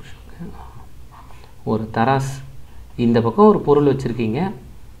ஒரு நிமிஷம், ஒரு தராஸ். இந்த பக்கம் ஒரு பொருள் வச்சுருக்கீங்க,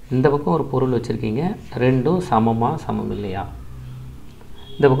 இந்த பக்கம் ஒரு பொருள் வச்சுருக்கீங்க, ரெண்டும் சமமாக சமம் இல்லையா?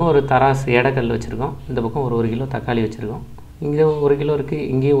 இந்த பக்கம் ஒரு தராசு எடைக்கல் வச்சுருக்கோம், இந்த பக்கம் ஒரு 1 கிலோ தக்காளி வச்சுருக்கோம், இங்கே 1 கிலோ இருக்குது,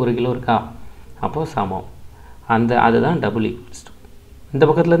 இங்கேயும் 1 கிலோ இருக்கா? அப்போது சமம். அதுதான் டபுள் ஈக்குவல்ஸ் டு. இந்த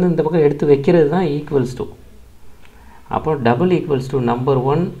பக்கத்துலேருந்து இந்த பக்கம் எடுத்து வைக்கிறது தான் ஈக்குவல்ஸ் டு. அப்போ double equals to number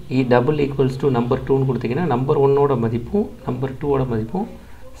 1 double equals to number 2ன்னு கொடுத்தீங்கன்னா நம்பர் 1ஓட மதிப்பும் நம்பர் 2ஓட மதிப்பும்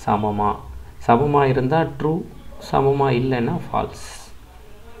சமமாக இருந்தால் ட்ரூ, சமமாக இல்லைன்னா ஃபால்ஸ்.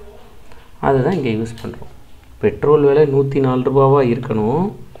 அதுதான் இங்கே யூஸ் பண்ணுறோம். பெட்ரோல் விலை 104 ரூபாவாக இருக்கணும்,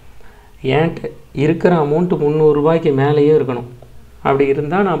 ஏன்ட்டு இருக்கிற அமௌண்ட்டு 300 ரூபாய்க்கு மேலேயே இருக்கணும். அப்படி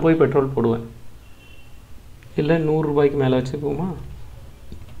இருந்தால் நான் போய் பெட்ரோல் போடுவேன். இல்லை 100 ரூபாய்க்கு மேலே வச்சுக்குவோமா,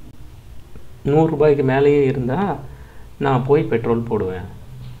 100 ரூபாய்க்கு மேலேயே இருந்தால் நான் போய் பெட்ரோல் போடுவேன்.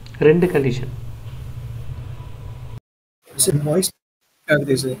 2 கண்டிஷன்.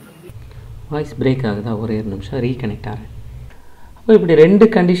 வாய்ஸ் பிரேக் ஆகுதா? ஒரே ஒரு நிமிஷம் ரீகனெக்ட் ஆகிறேன். அப்போ இப்படி 2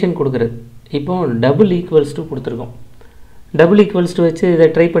 கண்டிஷன் கொடுக்குறது. இப்போ டபுள் ஈக்குவல்ஸ் டு கொடுத்துருக்கோம். டபுள் ஈக்குவல்ஸ் டு வச்சு இதை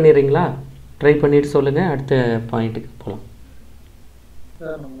ட்ரை பண்ணிடுறீங்களா? ட்ரை பண்ணிவிட்டு சொல்லுங்கள், அடுத்த பாயிண்ட்டுக்கு போகலாம்.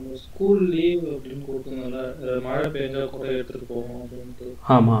 சார் நம்ம ஸ்கூல் லீவ் அப்படின்னு கொடுத்தோம்ல, மழை பெஞ்சா கூட எடுத்துகிட்டு போவோம் அப்படின்ட்டு.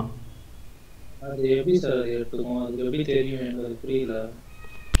 ஆமாம், அது எப்படி சார் எடுத்துக்கோம்? அதுக்கு எப்படி தெரியும்? எனக்கு அது புரியல.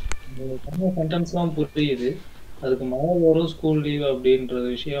 சென்டென்ஸ்லாம் புரியுது, அதுக்கு மழை வரும் ஸ்கூல் லீவ் அப்படின்ற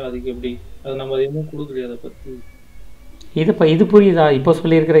விஷயம் அதுக்கு எப்படி? அது நம்ம எதுவும் கொடுக்கலையே அதை பற்றி. இது புரியுதா? இப்போ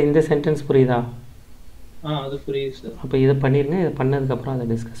சொல்லியிருக்கிற இந்த சென்டென்ஸ் புரியுதா? அது புரியுது சார். அப்போ இதை பண்ணிடுங்க. இதை பண்ணதுக்கப்புறம் அதை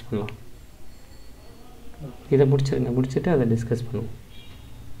டிஸ்கஸ் பண்ணலாம். இதை முடிச்சிருங்க, முடிச்சுட்டு அதை டிஸ்கஸ் பண்ணுவோம்.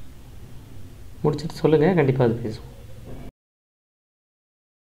 முடிச்சுட்டு சொல்லுங்கள், கண்டிப்பாக அது பேசுவோம்.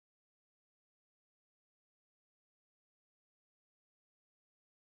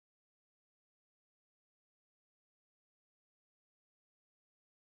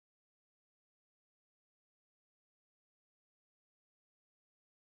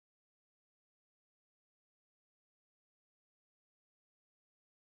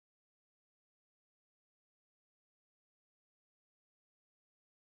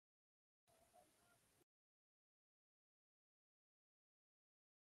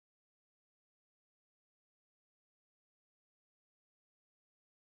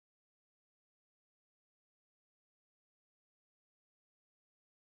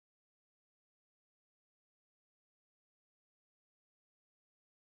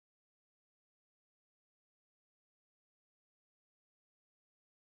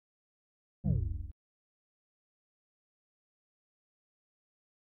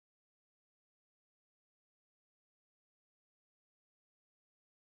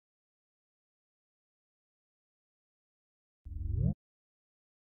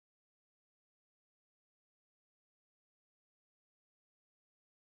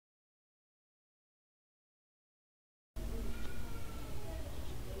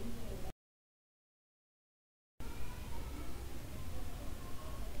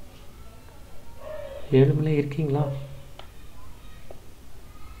 ஏழுமலை இருக்கீங்களா?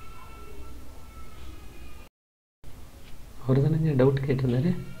 அவர் தானேங்க டவுட்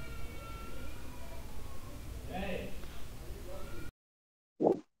கேட்டிருந்தாரு.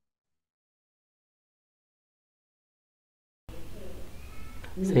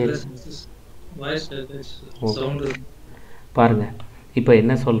 சரி, பாருங்கள். இப்போ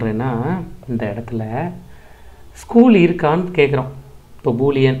என்ன சொல்கிறேன்னா, இந்த இடத்துல ஸ்கூல் இருக்கான்னு கேட்குறோம். இப்போ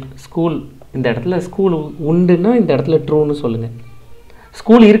பூலியன் ஸ்கூல், இந்த இடத்துல ஸ்கூல் உண்டுன்னா இந்த இடத்துல ட்ரூன்னு சொல்லுங்கள்.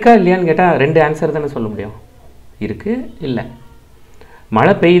 ஸ்கூல் இருக்கா இல்லையான்னு கேட்டால் 2 ஆன்சர் தானே சொல்ல முடியும். இருக்குது, இல்லை.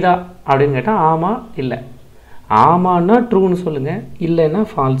 மழை பெய்யுதா அப்படின்னு கேட்டால் ஆமாம், இல்லை. ஆமான்னா ட்ரூன்னு சொல்லுங்கள், இல்லைன்னா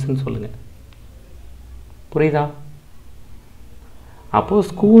ஃபால்ஸுன்னு சொல்லுங்கள். புரியுதா? அப்போது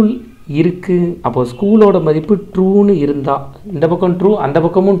ஸ்கூல் இருக்குது, அப்போது ஸ்கூலோட மதிப்பு ட்ரூன்னு இருந்தால், இந்த பக்கம் ட்ரூ அந்த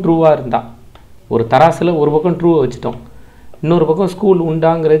பக்கமும் ட்ரூவாக இருந்தால், ஒரு தராசில் ஒரு பக்கம் ட்ரூவை வச்சுட்டோம், இன்னொரு பக்கம் ஸ்கூல்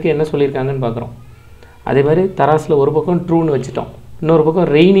உண்டாங்கிறதுக்கு என்ன சொல்லியிருக்காங்கன்னு பார்க்குறோம். அதே மாதிரி தராசில் ஒரு பக்கம் ட்ரூன்னு வச்சுட்டோம், இன்னொரு பக்கம்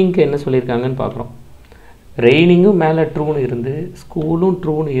ரெய்னிங்க்கு என்ன சொல்லியிருக்காங்கன்னு பார்க்குறோம். ரெய்னிங்கும் மேலே ட்ரூன்னு இருந்து ஸ்கூலும்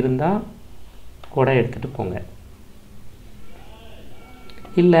ட்ரூன்னு இருந்தால் கொடை எடுத்துகிட்டு போங்க.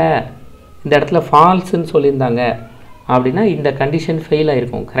 இல்லை இந்த இடத்துல ஃபால்ஸுன்னு சொல்லியிருந்தாங்க அப்படின்னா இந்த கண்டிஷன் ஃபெயில்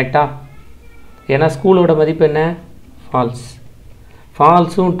ஆகிருக்கும். கரெக்டாக? ஏன்னா ஸ்கூலோட மதிப்பு என்ன? ஃபால்ஸ்.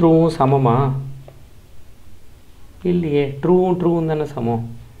 ஃபால்ஸும் ட்ரூவும் சமமா? இல்லையே, ட்ரூவும் தானே சமம்.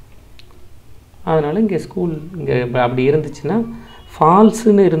 அதனால் இங்கே ஸ்கூல் இங்கே அப்படி இருந்துச்சுன்னா,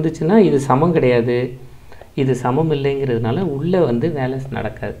 ஃபால்ஸுன்னு இருந்துச்சுன்னா இது சமம் கிடையாது, இது சமம் இல்லைங்கிறதுனால உள்ளே வந்து வேலை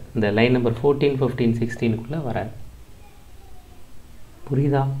நடக்காது. இந்த லைன் நம்பர் 14, 15, 16க்குள்ளே வராது.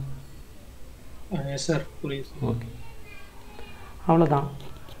 புரியுதா? சார் புரியுது. ஓகே, அவ்வளோதான்.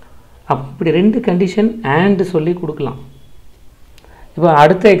 அப்படி 2 கண்டிஷன் அண்ட் சொல்லி கொடுக்கலாம். இப்போ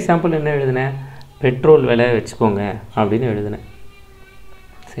அடுத்த எக்ஸாம்பிள் என்ன எழுதுனேன்? பெட்ரோல் விலை வச்சுக்கோங்க அப்படின்னு எழுதுனேன்.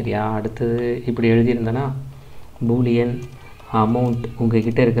 சரியா? அடுத்தது இப்படி எழுதியிருந்தேன்னா, பூலியன் அமௌண்ட்,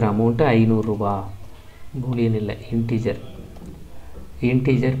 உங்கள்கிட்ட இருக்கிற அமௌண்ட்டு 500 ரூபா. பூலியன் இல்லை,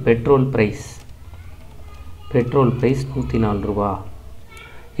 இன்டீஜர் பெட்ரோல் ப்ரைஸ் 104 ரூபா.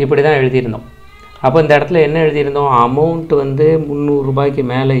 இப்படி தான் எழுதியிருந்தோம். அப்போ இந்த இடத்துல என்ன எழுதியிருந்தோம்? அமௌண்ட் வந்து 300 ரூபாய்க்கு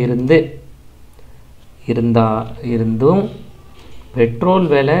மேலே இருந்தும் பெட்ரோல்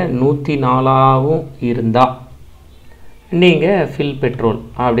விலை 104ஆகவும் இருந்தால் நீங்கள் ஃபில் பெட்ரோல்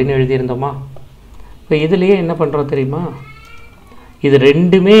அப்படின்னு எழுதியிருந்தோமா? இப்போ இதுலேயே என்ன பண்ணுறோம் தெரியுமா? இது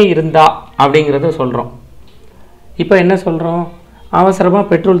ரெண்டுமே இருந்தா அப்படிங்கிறத சொல்கிறோம். இப்போ என்ன சொல்கிறோம், அவசரமாக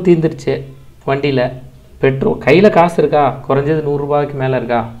பெட்ரோல் தீர்ந்துருச்சு வண்டியில், பெட்ரோல் கையில் காசு இருக்கா, குறைஞ்சது 100 ரூபாய்க்கு மேலே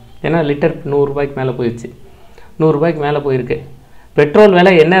இருக்கா, ஏன்னா லிட்டர் 100 ரூபாய்க்கு மேலே போயிடுச்சு, 100 ரூபாய்க்கு மேலே போயிருக்கு. பெட்ரோல்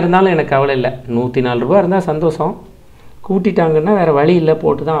விலை என்ன இருந்தாலும் எனக்கு கவலை இல்லை, 104 ரூபா இருந்தால் சந்தோஷம், கூட்டிட்டாங்கன்னா வேறு வழி இல்லை,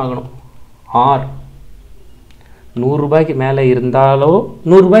 போட்டு தான் ஆகணும். ஆர் 100 ரூபாய்க்கு மேலே இருந்தாலோ,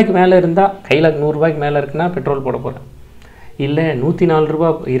 100 ரூபாய்க்கு மேலே இருந்தால், கையில் 100 ரூபாய்க்கு மேலே இருக்குன்னா பெட்ரோல் போட போகிறேன். இல்லை 104 ரூபா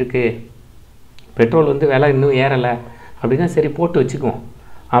இருக்குது, பெட்ரோல் வந்து விலை இன்னும் ஏறலை அப்படின்னா சரி போட்டு வச்சுக்குவோம்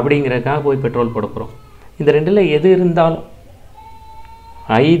அப்படிங்கிறதுக்காக போய் பெட்ரோல் போட போகிறோம். இந்த ரெண்டில் எது இருந்தாலும்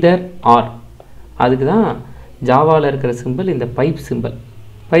ஐதர் ஆர். அதுக்கு தான் ஜாவாவில் இருக்கிற சிம்பிள் இந்த pipe simple.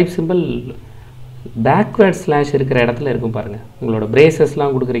 Pipe simple backward slash இருக்கிற இடத்துல இருக்கும் பாருங்கள். உங்களோட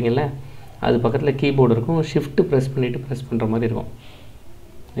பிரேசஸ்லாம் கொடுக்குறீங்கல்ல, அது பக்கத்தில் கீபோர்டு இருக்கும், ஷிஃப்ட்டு ப்ரெஸ் பண்ணிவிட்டு ப்ரெஸ் பண்ணுற மாதிரி இருக்கும்.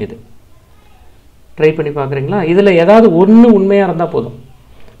 இது ட்ரை பண்ணி பார்க்குறீங்களா? இதில் ஏதாவது ஒன்று உண்மையாக இருந்தால் போதும்.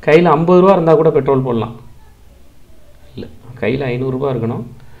 கையில் 50 ரூபா இருந்தால் கூட பெட்ரோல் போடலாம். இல்லை, கையில் 500 ரூபா இருக்கணும்.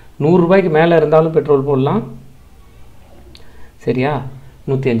 100 ரூபாய்க்கு மேலே இருந்தாலும் பெட்ரோல் போடலாம். சரியா?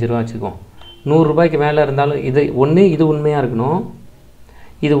 105 ரூபா வச்சுக்குவோம். 100 ரூபாய்க்கு மேலே இருந்தாலும் இது ஒன்று, இது உண்மையாக இருக்கணும்.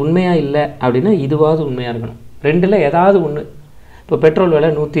 இது உண்மையாக இல்லை அப்படின்னா இதுவாவது உண்மையாக இருக்கணும். ரெண்டில் ஏதாவது ஒன்று. இப்போ பெட்ரோல் விலை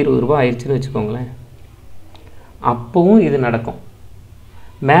 120 ரூபா ஆயிடுச்சுன்னு வச்சுக்கோங்களேன், அப்போவும் இது நடக்கும்.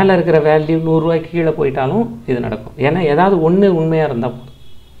 மேலே இருக்கிற வேல்யூ 100 ரூபாய்க்கு கீழே போயிட்டாலும் இது நடக்கும். ஏன்னா ஏதாவது ஒன்று உண்மையாக இருந்தால் போதும்.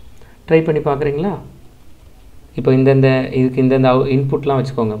 ட்ரை பண்ணி பார்க்குறீங்களா? இப்போ இதுக்கு இந்தந்த இன்புட்லாம்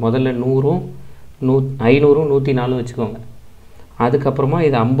வச்சுக்கோங்க. முதல்ல 100ம் 500ம் 104 வச்சுக்கோங்க. அதுக்கப்புறமா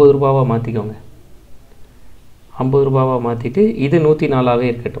இது 50 ரூபாவாக மாற்றிக்கோங்க. 50 ரூபாவாக மாற்றிட்டு இது 104ஆகவே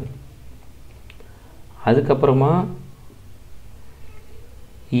இருக்கட்டும். அதுக்கப்புறமா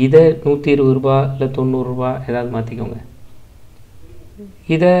இதை 120 ரூபா இல்லை 90 ரூபா ஏதாவது மாற்றிக்கோங்க.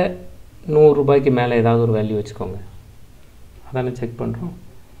 இதை 100 ரூபாய்க்கு மேலே ஏதாவது ஒரு வேல்யூ வச்சுக்கோங்க. அதானே செக் பண்ணுறோம்.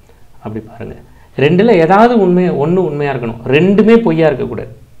 அப்படி பாருங்கள், ரெண்டில் ஏதாவது ஒன்று உண்மையாக இருக்கணும், ரெண்டுமே பொய்யா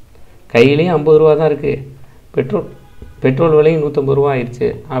இருக்கக்கூடாது. கையிலையும் 50 ரூபா தான் இருக்குது, பெட்ரோல் விலையும் 150 ரூபா ஆயிடுச்சு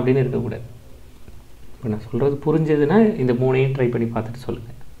அப்படின்னு இருக்கக்கூடாது. இப்போ நான் சொல்கிறது புரிஞ்சதுன்னா இந்த 3ஐயும் ட்ரை பண்ணி பார்த்துட்டு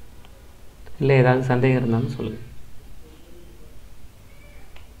சொல்லுங்கள். இல்லை ஏதாவது சந்தேகம் இருந்தாலும் சொல்லுங்கள்.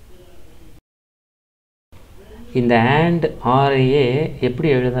 இந்த AND ஆரையே எப்படி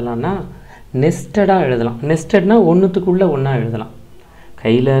எழுதலாம்னா நெஸ்டடாக எழுதலாம். நெஸ்டட்னா ஒன்றுத்துக்குள்ளே ஒன்றா எழுதலாம்.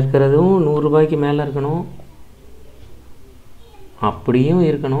 கையில் இருக்கிறதும் 100 ரூபாய்க்கு மேலே இருக்கணும், அப்படியும்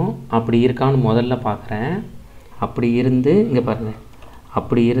இருக்கணும். அப்படி இருக்கான்னு முதல்ல பார்க்குறேன். அப்படி இருந்து இங்கே பாருங்கள்,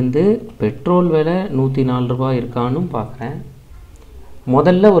 அப்படி இருந்து பெட்ரோல் விலை 104 ரூபா இருக்கான்னு பார்க்குறேன்.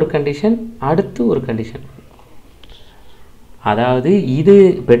 முதல்ல ஒரு கண்டிஷன், அடுத்து ஒரு கண்டிஷன். அதாவது இது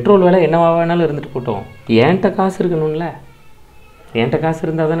பெட்ரோல் விலை என்னவா வேணாலும் இருந்துட்டு போட்டோம், என்கிட்ட காசு இருக்கணும்ல. என்கிட்ட காசு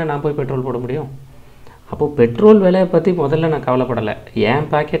இருந்தால் தானே நான் போய் பெட்ரோல் போட முடியும். அப்போது பெட்ரோல் விலையை பற்றி முதல்ல நான் கவலைப்படலை, என்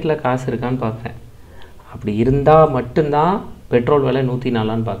பாக்கெட்டில் காசு இருக்கான்னு பார்க்குறேன். அப்படி இருந்தால் மட்டும்தான் பெட்ரோல் விலை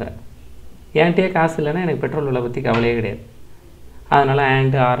 104ஆன்னு பார்க்குறேன். என்கிட்டயே காசு இல்லைன்னா எனக்கு பெட்ரோல் விலை பற்றி கவலையே கிடையாது. அதனால்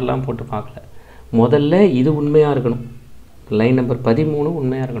AND ஆர்லாம் போட்டு பார்க்கல. முதல்ல இது உண்மையாக இருக்கணும், லைன் நம்பர் 13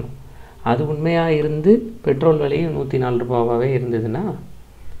 உண்மையாக இருக்கணும். அது உண்மையாக இருந்து பெட்ரோல் விலையும் 104 ரூபாவாகவே இருந்ததுன்னா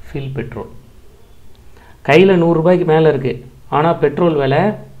ஃபில் பெட்ரோல். கையில் 100 ரூபாய்க்கு மேலே இருக்குது, ஆனால் பெட்ரோல் விலை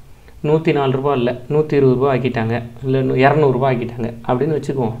 104 ரூபா இல்லை 120 ரூபா ஆக்கிட்டாங்க, இல்லை 200 ரூபா ஆக்கிட்டாங்க அப்படின்னு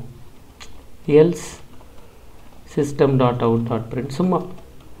வச்சுக்குவோம். எல்ஸ் system.out.print சும்மா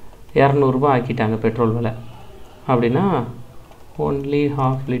 200 ரூபா ஆக்கிட்டாங்க பெட்ரோல் விலை அப்படின்னா ஒன்லி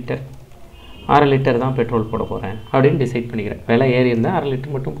 ½ லிட்டர், அரை லிட்டர் தான் பெட்ரோல் போட போகிறேன் அப்படின்னு டிசைட் பண்ணிக்கிறேன். விலை ஏறி இருந்தால் அரை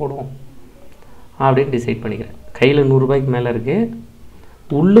லிட்டர் மட்டும் போடுவோம் அப்படின்னு டிசைட் பண்ணிக்கிறேன். கையில் 100 ரூபாய்க்கு மேலே இருக்குது,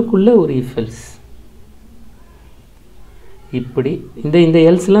 உள்ளுக்குள்ளே ஒரு இஃபெல்ஸ். இப்படி இந்த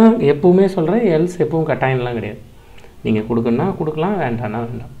எல்ஸ்லாம் எப்பவுமே சொல்கிறேன், எல்ஸ் எப்பவும் கட்டாயம்லாம் கிடையாது. நீங்கள் கொடுக்கணுன்னா கொடுக்கலாம், வேண்டாம்னா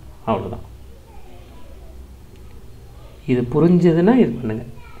வேண்டாம், அவ்வளோதான். இது புரிஞ்சதுன்னா இது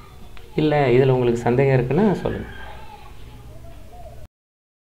பண்ணுங்கள், இல்லை இதில் உங்களுக்கு சந்தேகம் இருக்குன்னா சொல்லுங்கள்.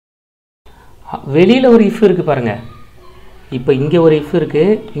 வெளியில் ஒரு இஃப் இருக்குது பாருங்கள். இப்போ இங்கே ஒரு இஃப்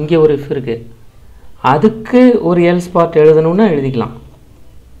இருக்குது, இங்கே ஒரு இஃப் இருக்குது. அதுக்கு ஒரு எல்ஸ் பார்ட் எழுதணுன்னா எழுதிக்கலாம்.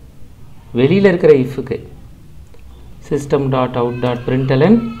 வெளியில் இருக்கிற இஃப்க்கு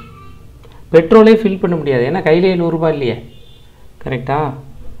system.out.println பெட்ரோலே ஃபில் பண்ண முடியாது, ஏன்னா கையிலே 100 ரூபாய் இல்லையே. கரெக்டாக?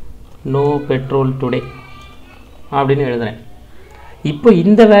 நோ பெட்ரோல் டுடே அப்படின்னு எழுதுகிறேன். இப்போ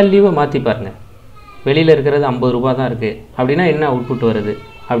இந்த வேல்யூவை மாற்றி பாருங்கள். வெளியில் இருக்கிறது 50 ரூபா தான் இருக்குது அப்படின்னா என்ன அவுட்புட் வருது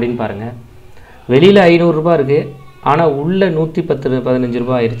அப்படின்னு பாருங்கள். வெளியில் 500 ரூபா இருக்குது, ஆனால் உள்ள 115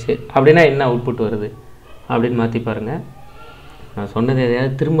 ரூபா ஆயிடுச்சு அப்படின்னா என்ன அவுட்புட் வருது அப்படின்னு மாற்றி பாருங்கள். நான் சொன்னது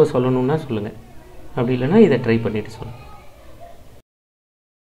எதையாவது திரும்ப சொல்லணுன்னா சொல்லுங்கள், அப்படி இல்லைன்னா இதை ட்ரை பண்ணிவிட்டு சொல்லுங்கள்.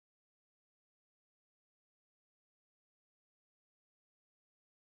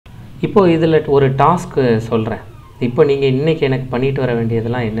 இப்போ இதில் ஒரு டாஸ்க்கு சொல்கிறேன். இப்போ நீங்கள் இன்றைக்கி எனக்கு பண்ணிட்டு வர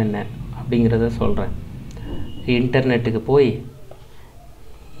வேண்டியதெல்லாம் என்னென்ன அப்படிங்கிறத சொல்கிறேன். இன்டர்நெட்டுக்கு போய்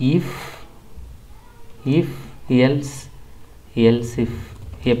இஃப் எல்ஸ் இஃப்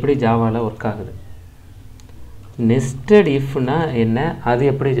எப்படி ஜாவாவில் ஒர்க் ஆகுது, நெஸ்டட் இஃப்னா என்ன, அது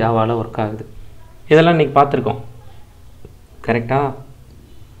எப்படி ஜாவாவில் ஒர்க் ஆகுது, இதெல்லாம் இன்றைக்கி பார்த்துருக்கோம். கரெக்டாக?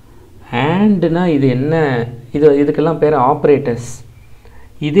 ஆண்டுனா இது என்ன, இதுக்கெல்லாம் பேர் ஆப்ரேட்டர்ஸ்.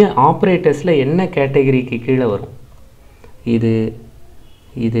 இது ஆப்ரேட்டர்ஸில் என்ன கேட்டகரிக்கு கீழே வரும்,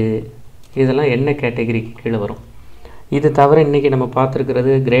 இதெல்லாம் என்ன கேட்டகரிக்கு கீழே வரும். இது தவிர இன்றைக்கி நம்ம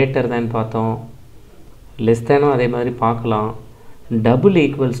பார்த்துருக்கிறது கிரேட்டர் தேன் பார்த்தோம், லெஸ் தேனும் அதே மாதிரி பார்க்கலாம், டபுள்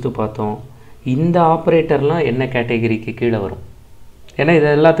ஈக்குவல்ஸ் டு பார்த்தோம். இந்த ஆப்ரேட்டர்லாம் என்ன கேட்டகரிக்கு கீழே வரும்? ஏன்னா இது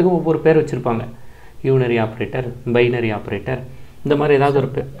எல்லாத்துக்கும் ஒவ்வொரு பேர் வச்சுருப்பாங்க. யூனரி ஆப்ரேட்டர், பைனரி ஆப்ரேட்டர், இந்த மாதிரி ஏதாவது ஒரு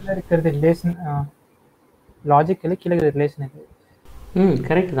பேர் இருக்கிறது. ரிலேஷன் லாஜிக்கலி கீழே ரிலேஷன் இது.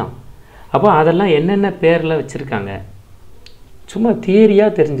 கரெக்டு தான். அப்போ அதெல்லாம் என்னென்ன பேரில் வச்சுருக்காங்க சும்மா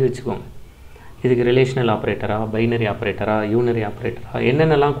தியரியாக தெரிஞ்சு வச்சுக்கோங்க. இதுக்கு ரிலேஷனல் ஆப்ரேட்டரா, பைனரி ஆப்ரேட்டரா, யூனரி ஆப்ரேட்டரா,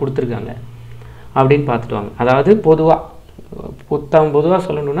 என்னென்னலாம் கொடுத்துருக்காங்க அப்படின்னு பார்த்துட்டு வாங்க. அதாவது பொதுவாக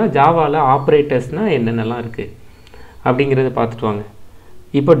சொல்லணுன்னா ஜாவாவில் ஆப்ரேட்டர்ஸ்னால் என்னென்னலாம் இருக்குது அப்படிங்கிறத பார்த்துட்டு வாங்க.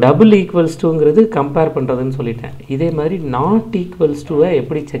 இப்போ டபுள் ஈக்குவல்ஸ் டூங்கிறது கம்பேர் பண்ணுறதுன்னு சொல்லிட்டேன். இதே மாதிரி நாட் ஈக்குவல்ஸ் டூவை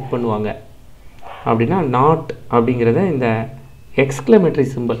எப்படி செக் பண்ணுவாங்க அப்படின்னா, நாட் அப்படிங்கிறத இந்த எக்ஸ்க்ளமேட்டரி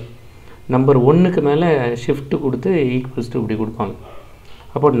சிம்பிள் நம்பர் 1க்கு மேலே ஷிஃப்ட் கொடுத்து ஈக்குவல்ஸ் டூ இப்படி கொடுப்பாங்க.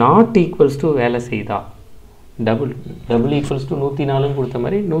 அப்போ நாட் ஈக்குவல்ஸ் டூ வேலை செய்தா, டபுள் ஈக்குவல்ஸ் டூ 104 கொடுத்த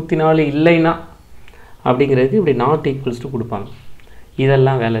மாதிரி 104 இல்லைன்னா அப்படிங்கிறதுக்கு இப்படி நாட் ஈக்குவல்ஸ் டூ கொடுப்பாங்க.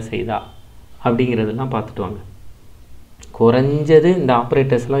 இதெல்லாம் வேலை செய்தா அப்படிங்கிறதெல்லாம் பார்த்துட்டு வாங்க. குறைஞ்சது இந்த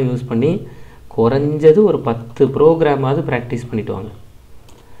ஆப்ரேட்டர்ஸ்லாம் யூஸ் பண்ணி குறைஞ்சது ஒரு 10 ப்ரோக்ராமாவது ப்ராக்டிஸ் பண்ணிட்டு வாங்க.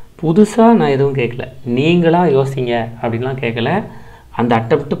 புதுசாக நான் எதுவும் கேட்கல, நீங்களாக யோசிங்க அப்படின்லாம் கேட்கல. அந்த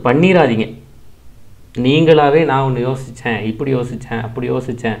அட்டெம்ப்ட் பண்ணிடாதீங்க. நீங்களாகவே நான் ஒன்று யோசித்தேன், இப்படி யோசித்தேன், அப்படி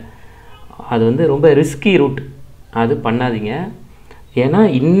யோசித்தேன், அது வந்து ரொம்ப ரிஸ்கி ரூட், அது பண்ணாதீங்க. ஏன்னா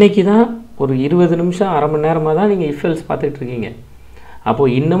இன்றைக்கி தான் ஒரு 20 நிமிஷம் அரை மணி நேரமாக தான் நீங்கள் இஃபெல்ஸ் பார்த்துட்ருக்கீங்க.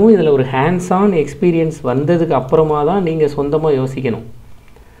 அப்போது இன்னமும் இதில் ஒரு ஹேண்ட்ஸ் ஆன் எக்ஸ்பீரியன்ஸ் வந்ததுக்கு அப்புறமா தான் நீங்கள் சொந்தமாக யோசிக்கணும்.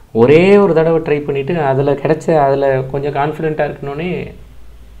 ஒரே ஒரு தடவை ட்ரை பண்ணிவிட்டு அதில் கொஞ்சம் கான்ஃபிடெண்ட்டாக இருக்கணுன்னே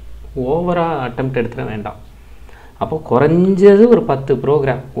ஓவராக அட்டெம்ப்ட் எடுத்துட வேண்டாம். அப்போது குறைஞ்சது ஒரு 10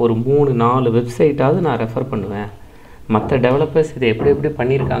 ப்ரோக்ராம், ஒரு 3-4 வெப்சைட்டாவது நான் ரெஃபர் பண்ணுவேன். மற்ற டெவலப்பர்ஸ் இதை எப்படி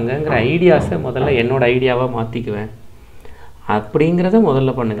பண்ணியிருக்காங்கங்கிற ஐடியாஸை முதல்ல என்னோடய ஐடியாவாக மாற்றிக்குவேன். அப்படிங்கிறத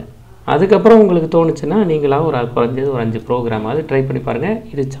முதல்ல பண்ணுங்கள். அதுக்கப்புறம் உங்களுக்கு தோணுச்சுன்னா நீங்களாக குறைஞ்சது ஒரு 5 ப்ரோக்ராமாவது ட்ரை பண்ணி பாருங்கள்.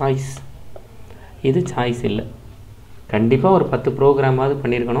 இது சாய்ஸ் இல்லை. கண்டிப்பாக ஒரு 10 ப்ரோக்ராமாவது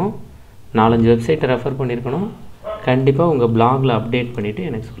பண்ணியிருக்கணும், 4-5 வெப்சைட்டை ரெஃபர் பண்ணியிருக்கணும். கண்டிப்பாக உங்கள் பிளாகில் அப்டேட் பண்ணிவிட்டு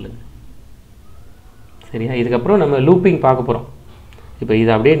எனக்கு சொல்லுங்கள். சரியா? இதுக்கப்புறம் நம்ம லூப்பிங் பார்க்க போகிறோம். இப்போ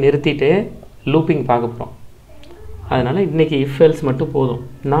இதை அப்படியே நிறுத்திட்டு லூப்பிங் பார்க்க போகிறோம். அதனால் இன்றைக்கி இஃபெல்ஸ் மட்டும் போதும்,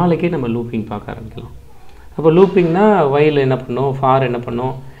 நாளைக்கே நம்ம லூப்பிங் பார்க்க ஆரம்பிக்கலாம். அப்போ லூப்பிங்னா வைல் என்ன பண்ணோம், ஃபார் என்ன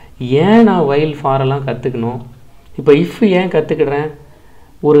பண்ணோம், ஏன் நான் வைல் ஃபாரெல்லாம் கற்றுக்கணும், இப்போ இஃப் ஏன் கற்றுக்கிடுறேன்,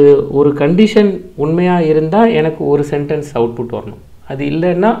 ஒரு கண்டிஷன் உண்மையாக இருந்தால் எனக்கு ஒரு சென்டென்ஸ் அவுட்புட் வரணும், அது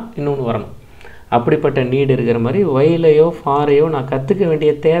இல்லைன்னா இன்னொன்று வரணும். அப்படிப்பட்ட நீடு இருக்கிற மாதிரி வைலையோ ஃபாரையோ நான் கற்றுக்க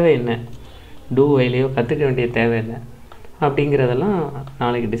வேண்டிய தேவை என்ன, டூ வைலையோ கற்றுக்க வேண்டிய தேவை என்ன அப்படிங்கிறதெல்லாம்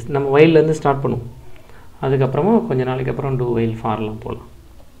நாளைக்கு நம்ம வைல்லேருந்து ஸ்டார்ட் பண்ணுவோம். அதுக்கப்புறமா கொஞ்சம் நாளைக்கு அப்புறம் டூ வைல் ஃபார்லாம் போகலாம்.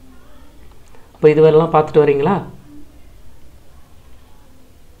 இப்போ இதுவெல்லாம் பார்த்துட்டு வரீங்களா?